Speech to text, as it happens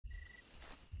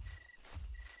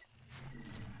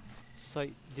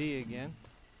Site D again.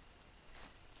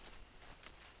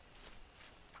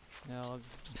 Now,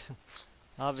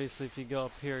 obviously if you go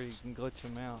up here you can glitch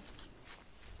him out,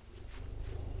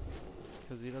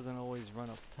 because he doesn't always run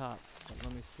up top. But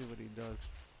let me see what he does.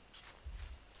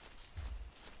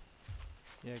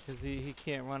 Yeah, because he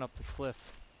can't run up the cliff.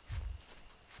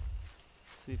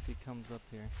 Let's see if he comes up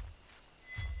here.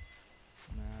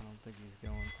 Nah, I don't think he's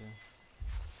going to.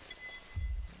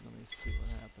 Let me see what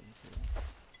happens here.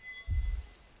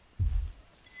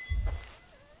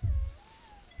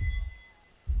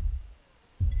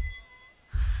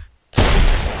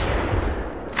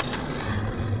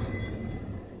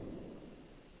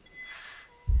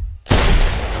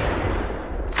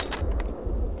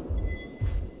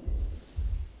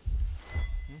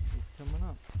 He's coming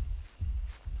up.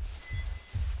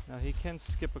 Now he can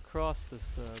skip across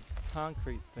this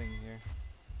concrete thing here.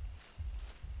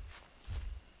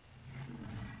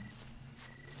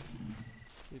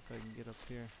 See if I can get up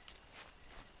here.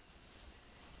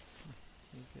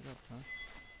 Can't get up, huh?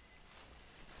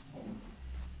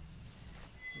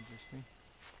 Interesting.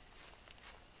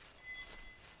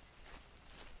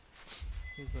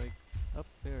 He's like, up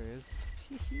there he is.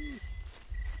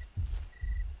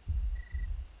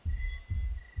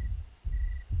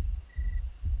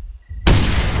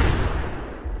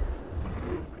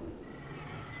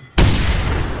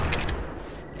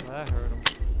 That hurt him.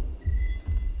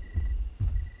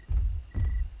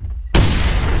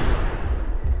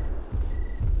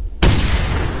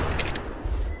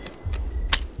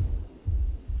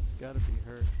 Gotta be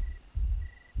hurt.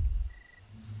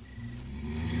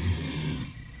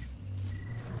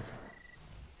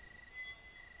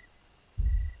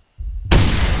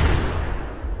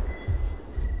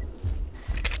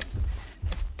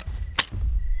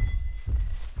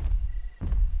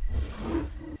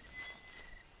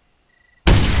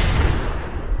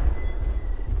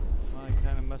 Well, I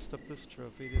kinda messed up this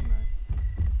trophy, didn't I?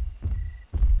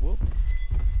 Whoop.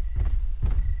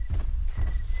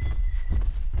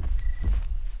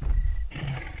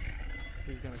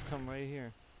 He's gonna come right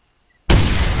here.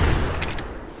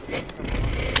 Come on.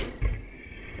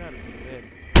 Gotta be dead.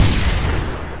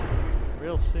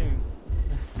 Real soon.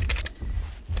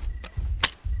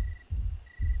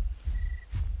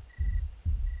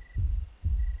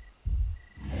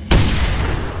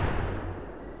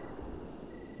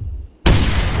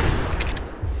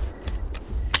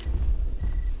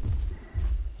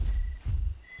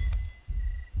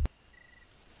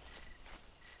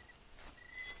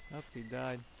 Up, he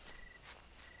died.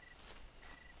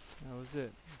 That was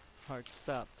it. Heart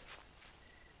stopped.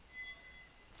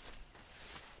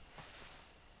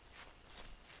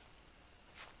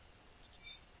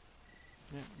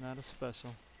 Yeah, not a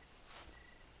special.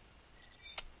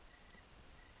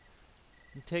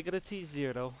 You take it a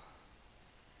T0.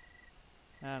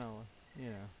 I don't know, you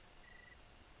know.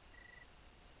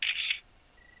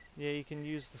 Yeah, you can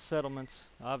use the settlements,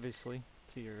 obviously,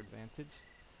 to your advantage.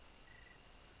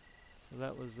 So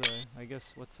that was, I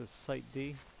guess, what's this, Site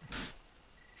D?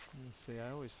 Let's see,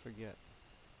 I always forget.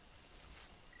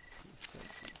 Let's see,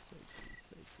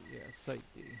 Site D. Yeah, Site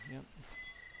D, yep.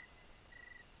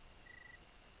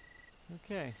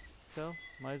 Okay, so,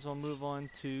 might as well move on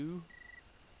to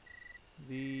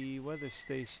the weather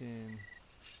station.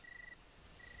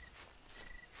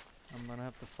 I'm gonna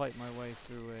have to fight my way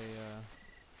through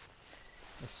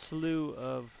a slew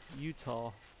of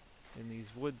Utah in these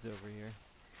woods over here.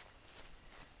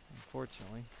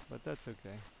 Unfortunately, but that's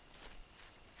okay.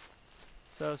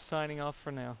 So, signing off for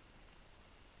now.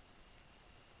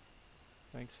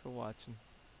 Thanks for watching.